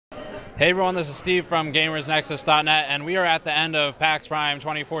Hey everyone, this is Steve from GamersNexus.net, and we are at the end of PAX Prime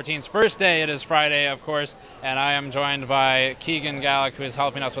 2014's first day. It is Friday, of course, and I am joined by Keegan Gallic, who is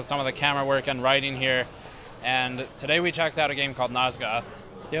helping us with some of the camera work and writing here. And today we checked out a game called Nosgoth.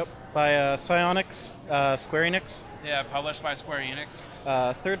 Yep, by Psionics, Square Enix. Yeah, published by Square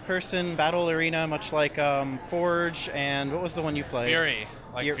Enix. Third-person battle arena, much like Forge, and what was the one you played? Fury,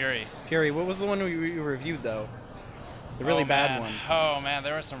 Fury. Fury. What was the one you reviewed, though? The really bad one. Oh man,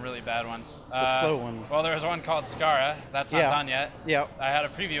 there were some really bad ones. The slow one. Well, there was one called Skara. That's not done yet. Yeah. I had a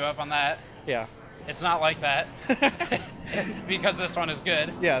preview up on that. Yeah. It's not like that. Because this one is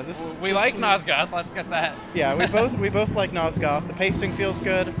good. Yeah, we like Nosgoth. Let's get that. Yeah, we both like Nosgoth. The pacing feels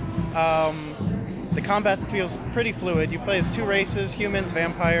good. The combat feels pretty fluid. You play as two races: humans,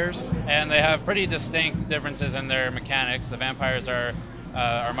 vampires, and they have pretty distinct differences in their mechanics. The vampires are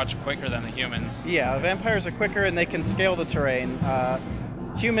much quicker than the humans. Yeah, the vampires are quicker and they can scale the terrain.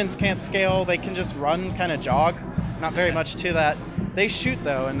 Humans can't scale; they can just run, kind of jog. Not very much to that. They shoot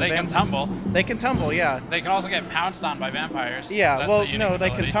though, and they can tumble. They can tumble, yeah. They can also get pounced on by vampires. Yeah, That's well, no, they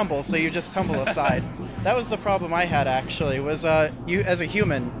can tumble, so you just tumble aside. That was the problem I had actually. Was you as a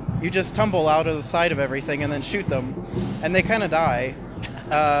human, you just tumble out of the side of everything and then shoot them, and they kind of die.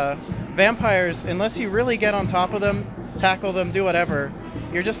 Vampires, unless you really get on top of them, tackle them, do whatever,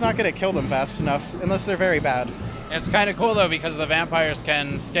 you're just not going to kill them fast enough unless they're very bad. It's kind of cool though, because the vampires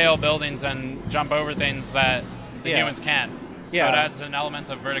can scale buildings and jump over things that the humans can't. Yeah. So it adds an element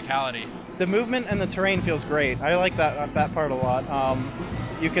of verticality. The movement and the terrain feels great. I like that part a lot.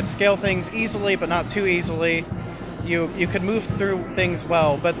 You could scale things easily, but not too easily. You could move through things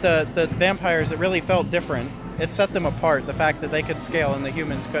well, but the vampires, it really felt different. It set them apart, the fact that they could scale and the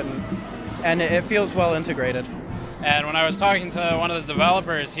humans couldn't. And it feels well integrated. And when I was talking to one of the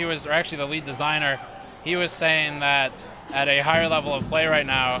developers, or actually the lead designer, he was saying that at a higher level of play right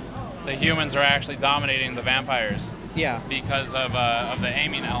now, the humans are actually dominating the vampires. Yeah. Because of the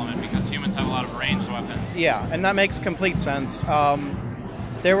aiming element, because humans have a lot of ranged weapons. Yeah, and that makes complete sense.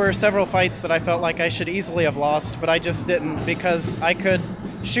 There were several fights that I felt like I should easily have lost, but I just didn't, because I could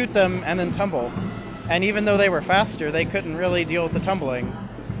shoot them and then tumble. And even though they were faster, they couldn't really deal with the tumbling.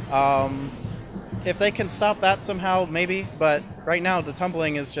 If they can stop that somehow, maybe, but right now the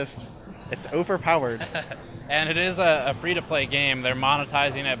tumbling is just, it's overpowered. And it is a free-to-play game. They're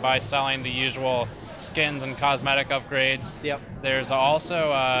monetizing it by selling the usual skins and cosmetic upgrades. Yep. There's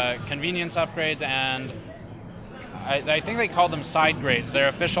also convenience upgrades, and I think they call them side grades. Their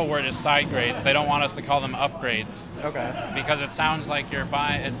official word is side grades. They don't want us to call them upgrades. Okay. Because it sounds like you're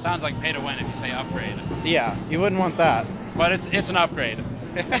buying. It sounds like pay to win if you say upgrade. Yeah, you wouldn't want that. But it's an upgrade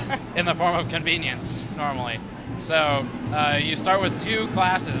in the form of convenience normally. So you start with 2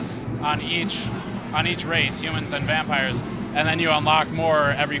 classes on each race, humans and vampires, and then you unlock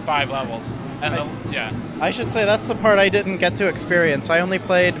more every 5 levels. And I should say that's the part I didn't get to experience. I only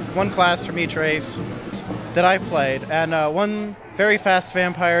played 1 class from each race that I played, and one very fast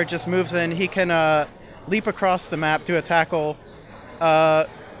vampire just moves in. He can leap across the map, do a tackle.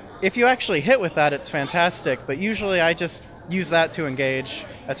 If you actually hit with that, it's fantastic, but usually I just use that to engage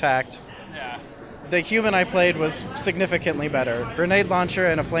attacked. Yeah. The human I played was significantly better. Grenade launcher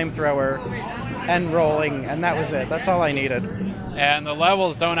and a flamethrower and rolling, and that was it. That's all I needed. And the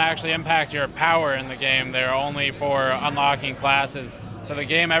levels don't actually impact your power in the game. They're only for unlocking classes. So the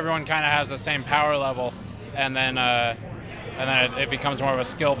game, everyone kind of has the same power level, and then it becomes more of a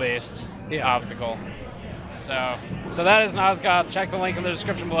skill-based obstacle. So that is Nosgoth. Check the link in the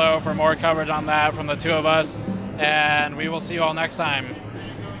description below for more coverage on that from the 2 of us, and we will see you all next time.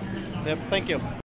 Yep, thank you.